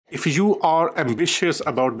If you are ambitious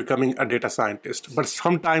about becoming a data scientist, but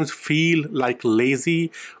sometimes feel like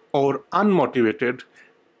lazy or unmotivated,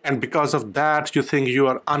 and because of that you think you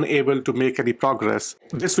are unable to make any progress,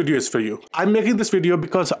 this video is for you. I'm making this video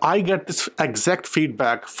because I get this exact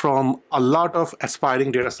feedback from a lot of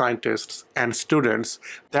aspiring data scientists and students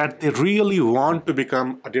that they really want to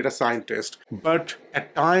become a data scientist, but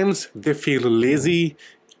at times they feel lazy,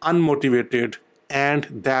 unmotivated, and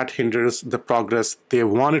that hinders the progress they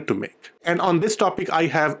wanted to make. And on this topic, I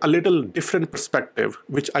have a little different perspective,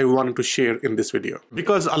 which I wanted to share in this video.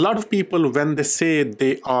 Because a lot of people, when they say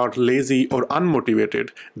they are lazy or unmotivated,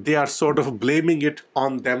 they are sort of blaming it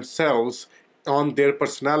on themselves, on their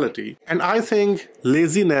personality. And I think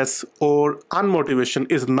laziness or unmotivation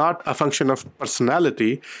is not a function of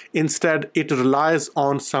personality. Instead, it relies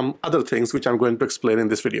on some other things, which I'm going to explain in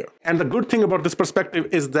this video. And the good thing about this perspective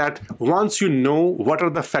is that once you know what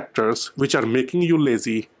are the factors which are making you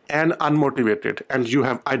lazy and unmotivated, and you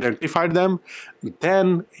have identified them,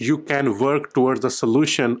 then you can work towards the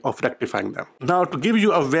solution of rectifying them. Now, to give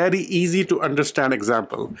you a very easy to understand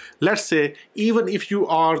example, let's say even if you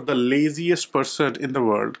are the laziest person in the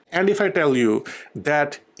world, and if I tell you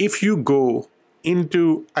that if you go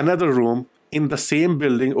into another room in the same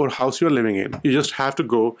building or house you're living in, you just have to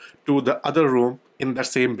go to the other room in the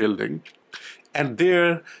same building, and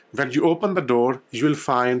there, when you open the door, you will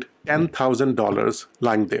find $10,000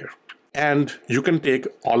 lying there. And you can take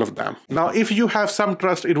all of them. Now, if you have some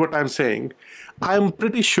trust in what I'm saying, I'm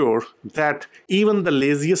pretty sure that even the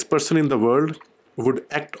laziest person in the world would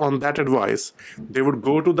act on that advice. They would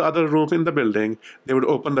go to the other room in the building, they would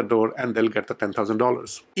open the door, and they'll get the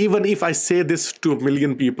 $10,000. Even if I say this to 1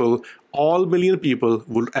 million people, all 1 million people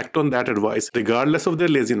will act on that advice, regardless of their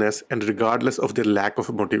laziness and regardless of their lack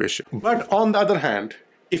of motivation. But on the other hand,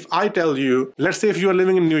 if I tell you, let's say if you are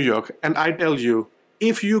living in New York, and I tell you,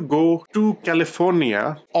 if you go to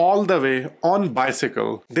California all the way on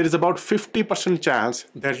bicycle, there is about 50% chance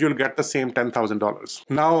that you'll get the same $10,000.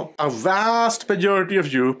 Now, a vast majority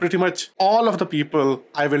of you, pretty much all of the people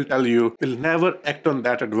I will tell you, will never act on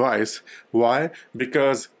that advice. Why?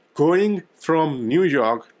 Because going from New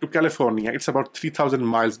York to California, it's about 3,000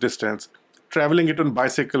 miles distance. Traveling it on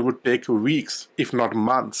bicycle would take weeks, if not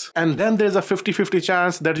months. And then there's a 50-50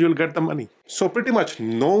 chance that you'll get the money. So pretty much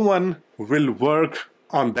no one will work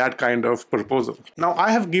on that kind of proposal. Now,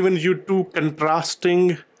 I have given you two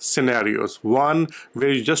contrasting scenarios. One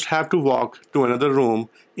where you just have to walk to another room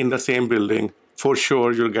in the same building. For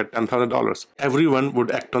sure, you'll get $10,000. Everyone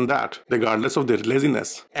would act on that, regardless of their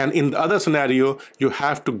laziness. And in the other scenario, you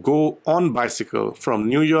have to go on bicycle from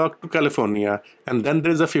New York to California, and then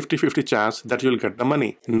there's a 50-50 chance that you'll get the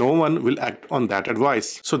money. No one will act on that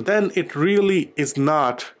advice. So then it really is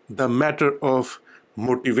not the matter of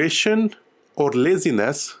motivation or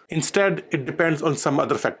laziness. Instead, it depends on some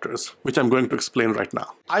other factors, which I'm going to explain right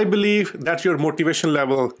now. I believe that your motivation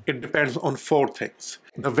level, it depends on 4 things.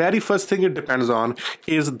 The very first thing it depends on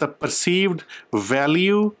is the perceived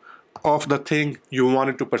value of the thing you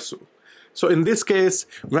wanted to pursue. So in this case,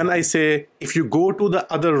 when I say, if you go to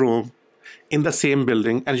the other room in the same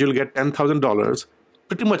building and you'll get $10,000,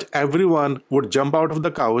 pretty much everyone would jump out of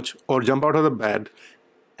the couch or jump out of the bed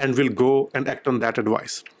and will go and act on that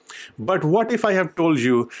advice. But what if I have told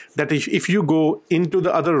you that if you go into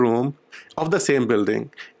the other room of the same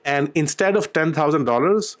building and instead of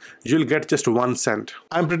 $10,000, you'll get just 1 cent?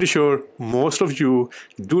 I'm pretty sure most of you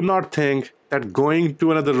do not think that going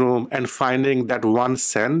to another room and finding that 1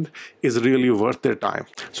 cent is really worth their time.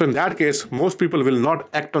 So in that case, most people will not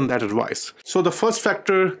act on that advice. So the first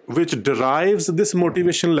factor which derives this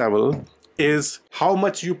motivation level is how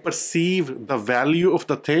much you perceive the value of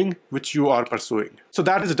the thing which you are pursuing. So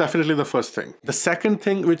that is definitely the first thing. The second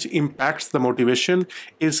thing which impacts the motivation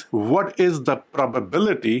is what is the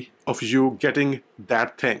probability of you getting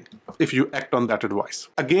that thing if you act on that advice.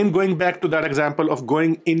 Again, going back to that example of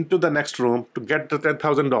going into the next room to get the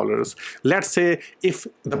 $10,000, let's say if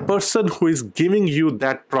the person who is giving you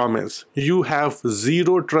that promise, you have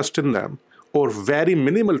zero trust in them, or very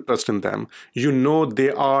minimal trust in them, you know they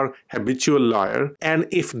are habitual liar. And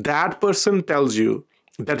if that person tells you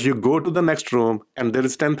that you go to the next room and there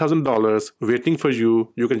is $10,000 waiting for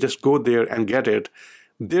you, you can just go there and get it,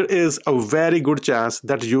 there is a very good chance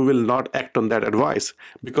that you will not act on that advice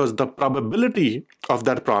because the probability of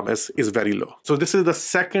that promise is very low. So this is the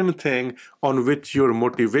second thing on which your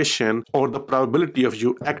motivation or the probability of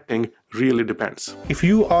you acting really depends. If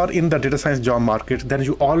you are in the data science job market, then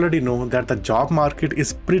you already know that the job market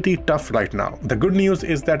is pretty tough right now. The good news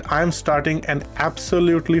is that I'm starting an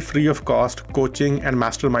absolutely free of cost coaching and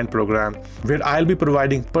mastermind program where I'll be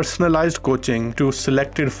providing personalized coaching to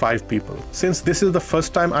selected 5 people. Since this is the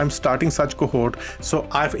first time I'm starting such cohort, so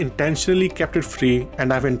I've intentionally kept it free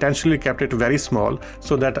and I've intentionally kept it very small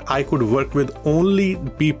so that I could work with only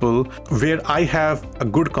people where I have a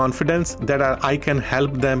good confidence that I can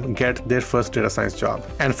help them get their first data science job.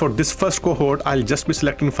 And for this first cohort, I'll just be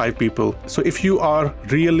selecting 5 people. So if you are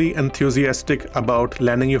really enthusiastic about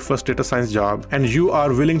landing your first data science job and you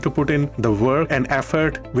are willing to put in the work and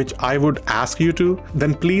effort which I would ask you to,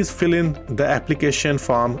 then please fill in the application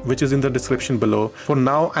form which is in the description below. For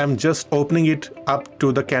now, I'm just opening it up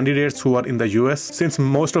to the candidates who are in the US, since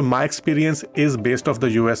most of my experience is based off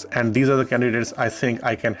the US and these are the candidates I think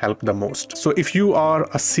I can help the most. So if you are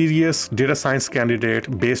a serious data science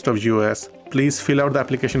candidate based off US, please fill out the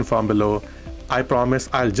application form below. I promise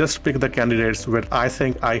I'll just pick the candidates where I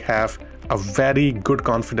think I have a very good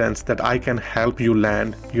confidence that I can help you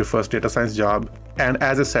land your first data science job. And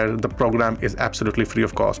as I said, the program is absolutely free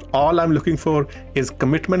of cost. All I'm looking for is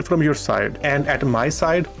commitment from your side. And at my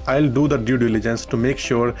side, I'll do the due diligence to make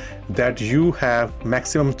sure that you have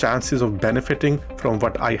maximum chances of benefiting from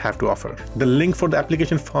what I have to offer. The link for the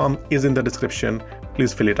application form is in the description.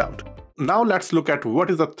 Please fill it out. Now let's look at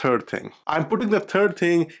what is the third thing. I'm putting the third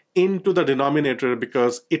thing into the denominator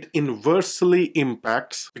because it inversely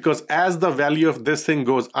impacts, because as the value of this thing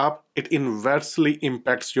goes up, it inversely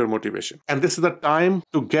impacts your motivation. And this is the time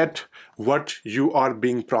to get what you are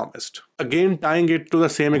being promised. Again, tying it to the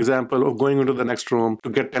same example of going into the next room to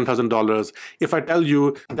get $10,000. If I tell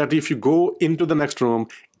you that if you go into the next room,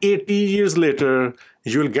 80 years later,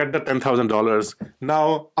 you will get the $10,000.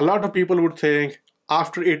 Now, a lot of people would think,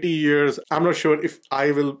 after 80 years, I'm not sure if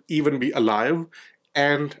I will even be alive.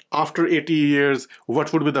 And after 80 years,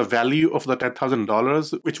 what would be the value of the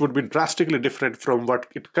 $10,000, which would be drastically different from what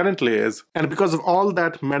it currently is. And because of all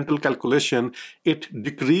that mental calculation, it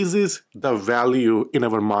decreases the value in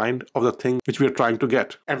our mind of the thing which we are trying to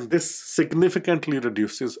get. And this significantly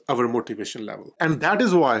reduces our motivation level. And that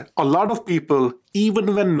is why a lot of people,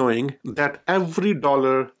 even when knowing that every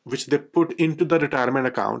dollar which they put into the retirement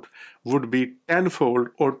account would be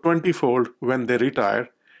 10-fold or 20-fold when they retire,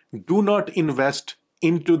 do not invest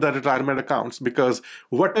into the retirement accounts, because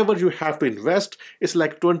whatever you have to invest is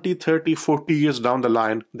like 20, 30, 40 years down the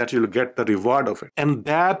line that you'll get the reward of it. And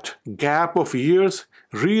that gap of years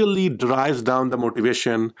really drives down the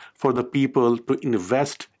motivation for the people to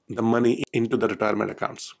invest the money into the retirement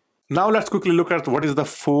accounts. Now let's quickly look at what is the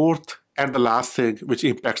fourth and the last thing which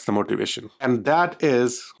impacts the motivation. And that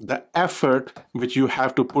is the effort which you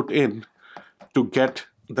have to put in to get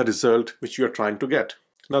the result which you are trying to get.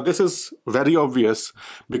 Now, this is very obvious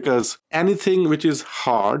because anything which is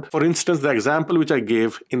hard, for instance, the example which I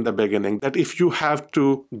gave in the beginning, that if you have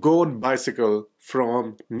to go on bicycle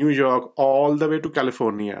from New York all the way to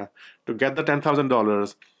California to get the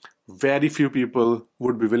 $10,000, very few people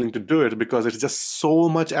would be willing to do it because it's just so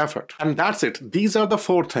much effort. And that's it. These are the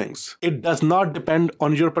 4 things. It does not depend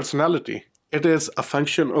on your personality. It is a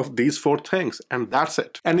function of these 4 things, and that's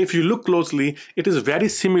it. And if you look closely, it is very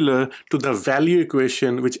similar to the value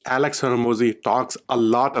equation which Alex Hormozi talks a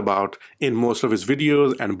lot about in most of his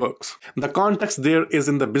videos and books. The context there is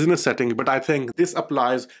in the business setting, but I think this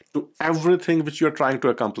applies to everything which you're trying to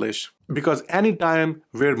accomplish. Because any time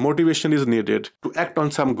where motivation is needed to act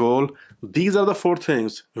on some goal, these are the 4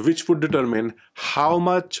 things which would determine how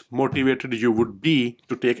much motivated you would be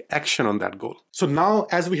to take action on that goal. So now,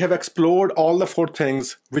 as we have explored all the 4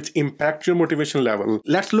 things which impact your motivation level,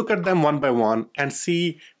 let's look at them one by one and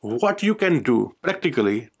see what you can do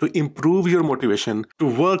practically to improve your motivation, to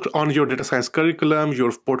work on your data science curriculum,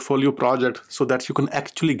 your portfolio project, so that you can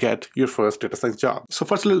actually get your first data science job. So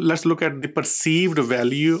first, let's look at the perceived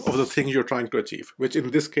value of the thing you're trying to achieve, which in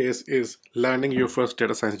this case is landing your first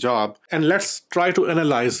data science job. And let's try to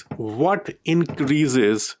analyze what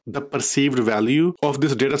increases the perceived value of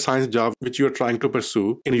this data science job which you're trying to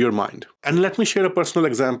pursue in your mind. And let me share a personal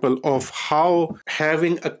example of how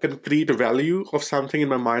having a concrete value of something in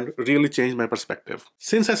my mind really changed my perspective.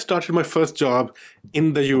 Since I started my first job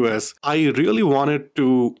in the US, I really wanted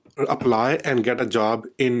to apply and get a job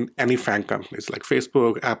in any FAANG companies like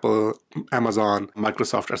Facebook, Apple, Amazon,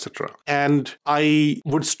 Microsoft, etc. And I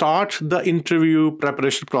would start the interview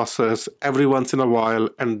preparation process every once in a while,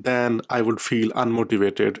 and then I would feel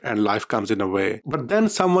unmotivated and life comes in a way. But then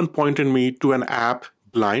someone pointed me to an app,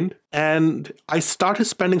 Blind, and I started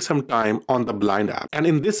spending some time on the Blind app. And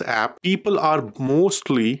in this app, people are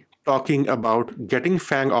mostly talking about getting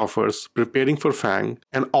FANG offers, preparing for FANG,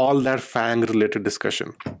 and all that FANG related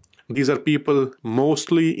discussion. These are people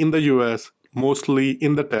mostly in the US, mostly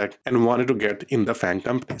in the tech, and wanted to get in the FANG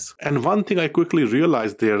companies. And one thing I quickly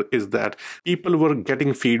realized there is that people were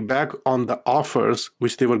getting feedback on the offers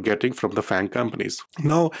which they were getting from the FANG companies.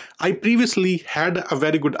 Now, I previously had a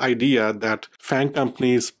very good idea that FANG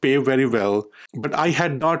companies pay very well, but I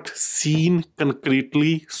had not seen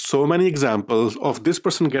concretely so many examples of this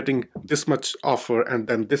person getting this much offer and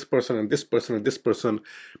then this person and this person and this person.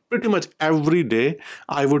 Pretty much every day,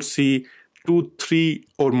 I would see 2, 3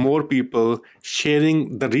 or more people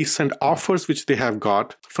sharing the recent offers which they have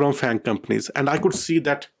got from FANG companies. And I could see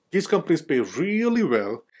that these companies pay really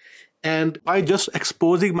well. And by just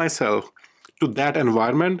exposing myself to that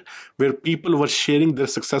environment where people were sharing their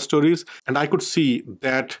success stories, and I could see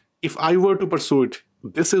that if I were to pursue it,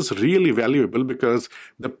 this is really valuable because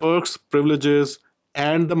the perks, privileges,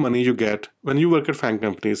 and the money you get when you work at FANG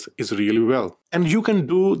companies is really well. And you can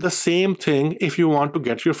do the same thing if you want to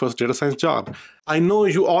get your first data science job. I know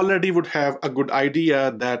you already would have a good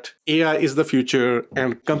idea that AI is the future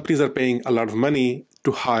and companies are paying a lot of money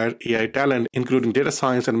to hire AI talent, including data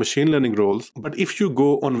science and machine learning roles. But if you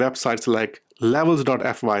go on websites like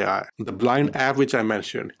levels.fyi, the blind app which I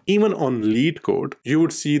mentioned, even on LeetCode, you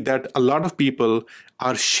would see that a lot of people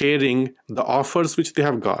are sharing the offers which they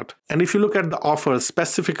have got. And if you look at the offers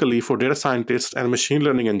specifically for data scientists and machine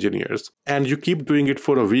learning engineers, and you keep doing it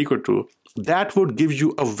for a week or two, that would give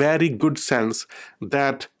you a very good sense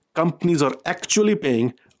that companies are actually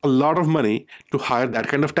paying a lot of money to hire that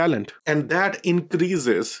kind of talent. And that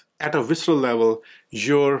increases at a visceral level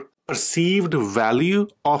your perceived value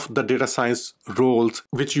of the data science roles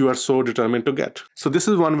which you are so determined to get. So this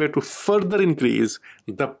is one way to further increase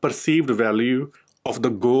the perceived value of the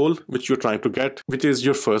goal which you're trying to get, which is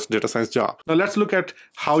your first data science job. Now let's look at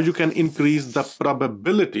how you can increase the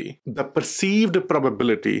probability, the perceived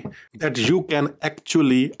probability that you can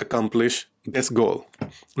actually accomplish this goal.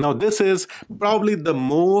 Now this is probably the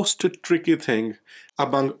most tricky thing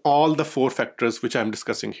among all the 4 factors which I'm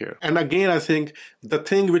discussing here. And again, I think the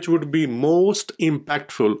thing which would be most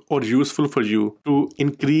impactful or useful for you to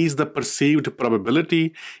increase the perceived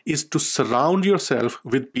probability is to surround yourself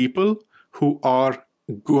with people who are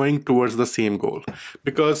going towards the same goal.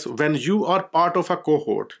 Because when you are part of a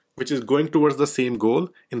cohort which is going towards the same goal,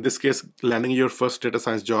 in this case, landing your first data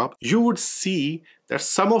science job, you would see that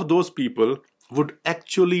some of those people would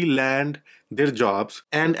actually land their jobs.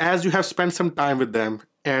 And as you have spent some time with them,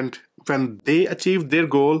 and when they achieve their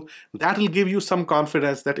goal, that will give you some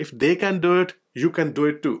confidence that if they can do it, you can do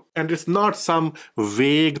it too. And it's not some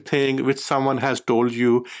vague thing which someone has told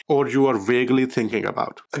you or you are vaguely thinking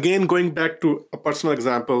about. Again, going back to a personal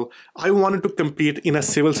example, I wanted to compete in a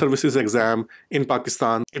civil services exam in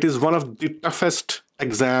Pakistan. It is one of the toughest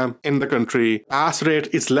exam in the country. Pass rate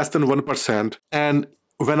is less than 1%. And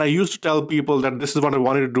when I used to tell people that this is what I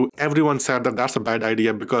wanted to do, everyone said that that's a bad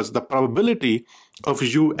idea because the probability of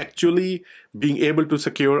you actually being able to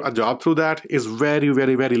secure a job through that is very,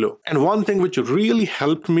 very, very low. And one thing which really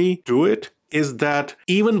helped me do it is that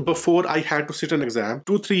even before I had to sit an exam,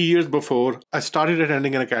 2-3 years before, I started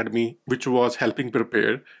attending an academy which was helping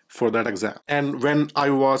prepare for that exam. And when I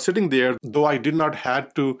was sitting there, though I did not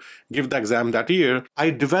have to give the exam that year, I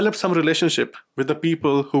developed some relationship with the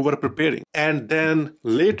people who were preparing. And then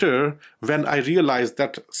later, when I realized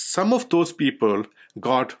that some of those people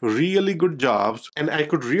got really good jobs and I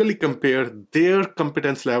could really compare their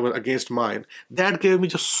competence level against mine, that gave me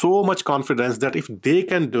just so much confidence that if they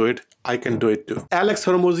can do it, I can do it too. Alex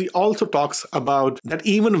Hormozi also talks about that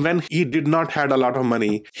even when he did not have a lot of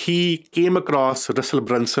money, he came across Russell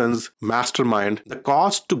Brunson's mastermind. The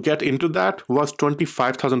cost to get into that was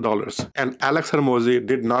 $25,000. And Alex Hormozi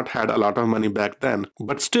did not have a lot of money back then.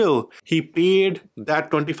 But still, he paid that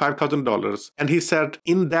 $25,000. And he said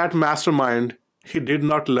in that mastermind, he did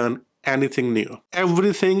not learn anything new.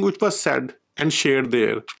 Everything which was said and shared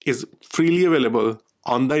there is freely available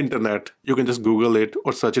on the internet. You can just Google it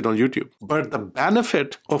or search it on YouTube. But the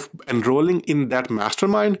benefit of enrolling in that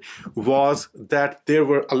mastermind was that there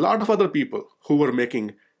were a lot of other people who were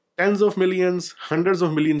making tens of millions, hundreds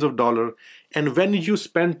of millions of dollars. And when you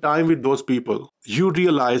spend time with those people, you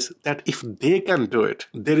realize that if they can do it,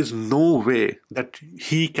 there is no way that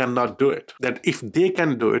he cannot do it. That if they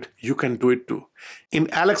can do it, you can do it too. In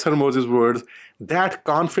Alex Hormozi's words, that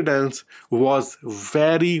confidence was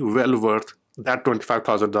very well worth that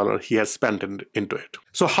 $25,000 he has spent into it.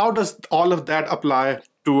 So how does all of that apply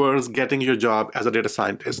towards getting your job as a data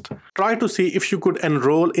scientist. Try to see if you could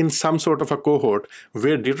enroll in some sort of a cohort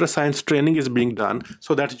where data science training is being done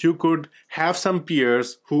so that you could have some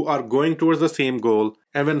peers who are going towards the same goal.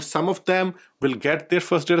 And when some of them will get their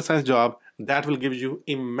first data science job, that will give you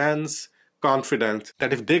immense confidence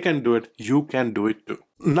that if they can do it, you can do it too.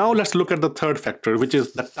 Now let's look at the third factor, which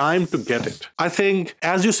is the time to get it. I think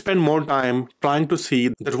as you spend more time trying to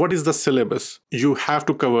see that what is the syllabus you have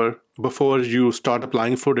to cover before you start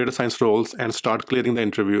applying for data science roles and start clearing the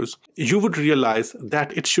interviews, you would realize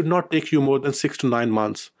that it should not take you more than 6 to 9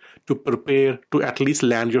 months to prepare to at least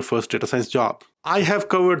land your first data science job. I have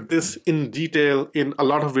covered this in detail in a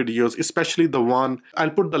lot of videos, especially the one, I'll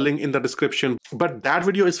put the link in the description, but that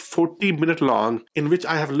video is 40-minute long in which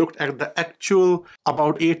I have looked at the actual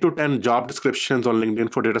about 8 to 10 job descriptions on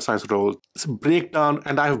LinkedIn for data science roles. It's a breakdown,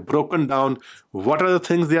 and I have broken down what are the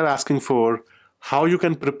things they are asking for, how you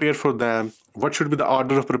can prepare for them, what should be the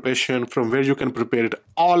order of preparation, from where you can prepare it.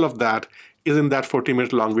 All of that is in that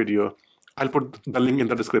 40-minute long video. I'll put the link in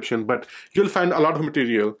the description, but you'll find a lot of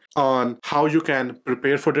material on how you can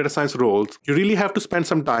prepare for data science roles. You really have to spend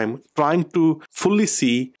some time trying to fully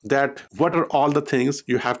see that what are all the things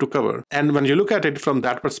you have to cover. And when you look at it from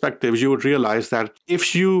that perspective, you would realize that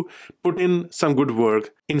if you put in some good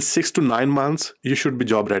work, in 6 to 9 months, you should be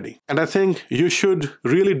job ready. And I think you should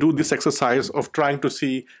really do this exercise of trying to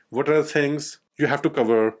see what are the things you have to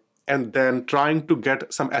cover, and then trying to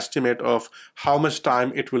get some estimate of how much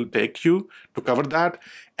time it will take you to cover that.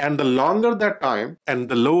 And the longer that time, and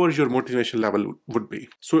the lower your motivation level would be.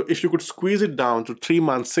 So if you could squeeze it down to 3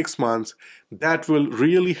 months, 6 months, that will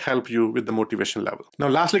really help you with the motivation level. Now,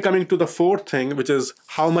 lastly, coming to the fourth thing, which is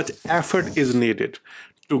how much effort is needed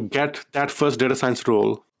to get that first data science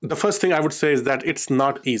role. The first thing I would say is that it's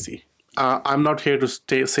not easy. I'm not here to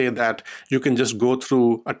say that you can just go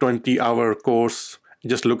through a 20-hour course,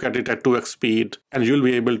 just look at it at 2x speed, and you'll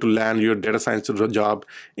be able to land your data science job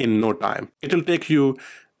in no time. It'll take you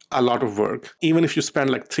a lot of work. Even if you spend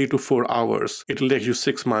like 3 to 4 hours, it'll take you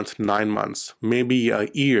 6 months, 9 months, maybe a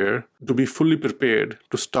year to be fully prepared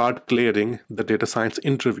to start clearing the data science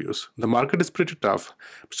interviews. The market is pretty tough,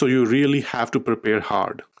 so you really have to prepare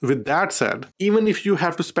hard. With that said, even if you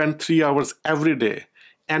have to spend 3 hours every day,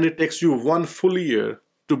 and it takes you 1 full year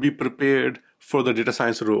to be prepared for the data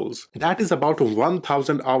science roles, that is about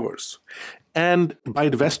 1,000 hours. And by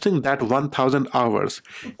investing that 1,000 hours,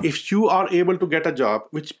 if you are able to get a job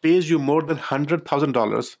which pays you more than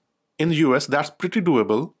 $100,000 in the US, that's pretty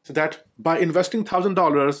doable. So that by investing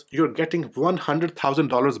 $1,000, you're getting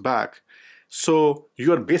 $100,000 back. So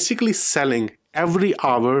you're basically selling every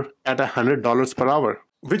hour at $100 per hour,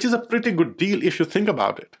 which is a pretty good deal if you think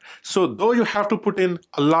about it. So though you have to put in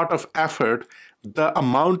a lot of effort, the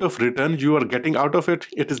amount of return you are getting out of it,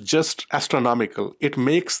 it is just astronomical. It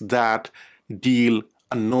makes that deal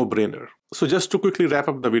a no-brainer. So just to quickly wrap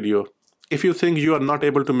up the video, if you think you are not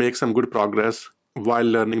able to make some good progress while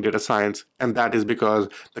learning data science, and that is because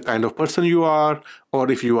the kind of person you are,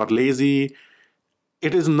 or if you are lazy,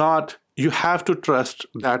 it is not, you have to trust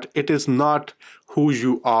that it is not who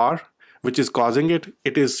you are which is causing it.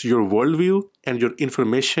 It is your worldview and your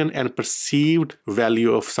information and perceived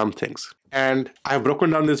value of some things. And I've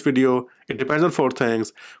broken down this video. It depends on 4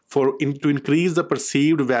 things. To increase the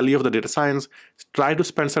perceived value of the data science, try to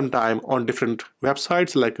spend some time on different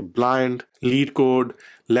websites like Blind, LeetCode,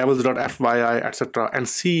 Levels.fyi, etc. and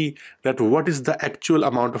see that what is the actual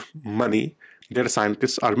amount of money data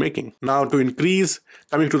scientists are making. Now to increase,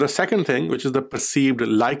 coming to the second thing, which is the perceived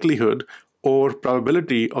likelihood or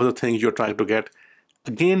probability of the thing you're trying to get,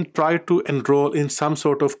 again, try to enroll in some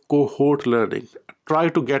sort of cohort learning. Try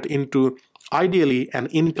to get into, ideally, an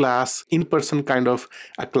in-class, in-person kind of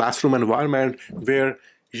a classroom environment where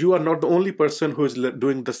you are not the only person who is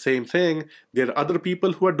doing the same thing. There are other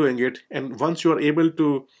people who are doing it. And once you are able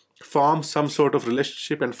to form some sort of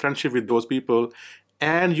relationship and friendship with those people,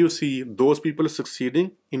 and you see those people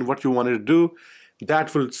succeeding in what you wanted to do,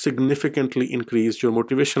 that will significantly increase your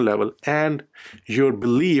motivation level and your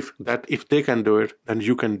belief that if they can do it, then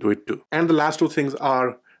you can do it too. And the last 2 things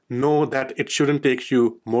are, know that it shouldn't take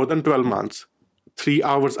you more than 12 months. 3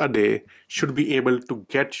 hours a day should be able to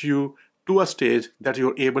get you to a stage that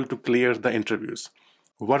you're able to clear the interviews.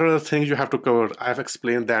 What are the things you have to cover? I've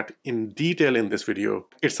explained that in detail in this video.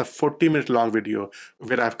 It's a 40-minute long video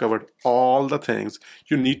where I've covered all the things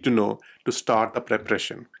you need to know to start the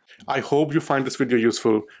preparation. I hope you find this video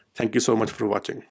useful. Thank you so much for watching.